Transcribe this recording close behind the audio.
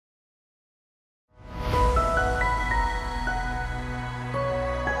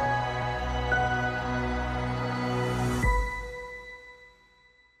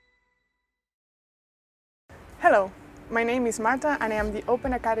Hello, my name is Marta and I am the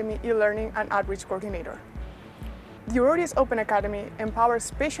Open Academy e-learning and outreach coordinator. The EURORDIS Open Academy empowers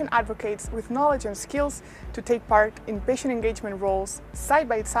patient advocates with knowledge and skills to take part in patient engagement roles side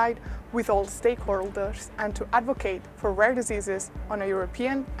by side with all stakeholders and to advocate for rare diseases on a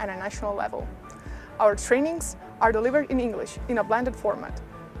European and a national level. Our trainings are delivered in English in a blended format,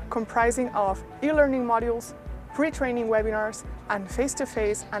 comprising of e-learning modules, pre-training webinars, and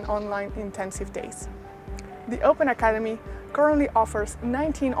face-to-face and online intensive days. The Open Academy currently offers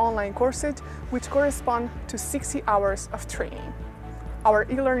 19 online courses which correspond to 60 hours of training. Our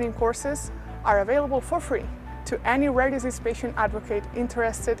e-learning courses are available for free to any rare disease patient advocate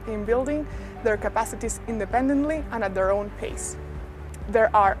interested in building their capacities independently and at their own pace.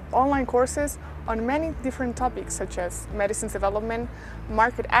 There are online courses on many different topics such as medicines development,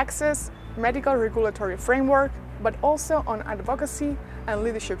 market access, medical regulatory framework, but also on advocacy and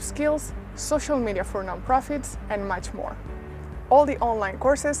leadership skills, social media for nonprofits, and much more. All the online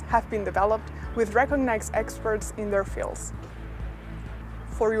courses have been developed with recognized experts in their fields.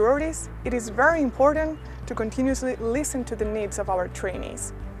 For EURORDIS, it is very important to continuously listen to the needs of our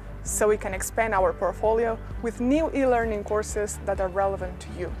trainees, so we can expand our portfolio with new e-learning courses that are relevant to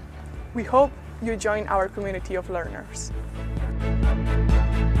you. We hope you join our community of learners.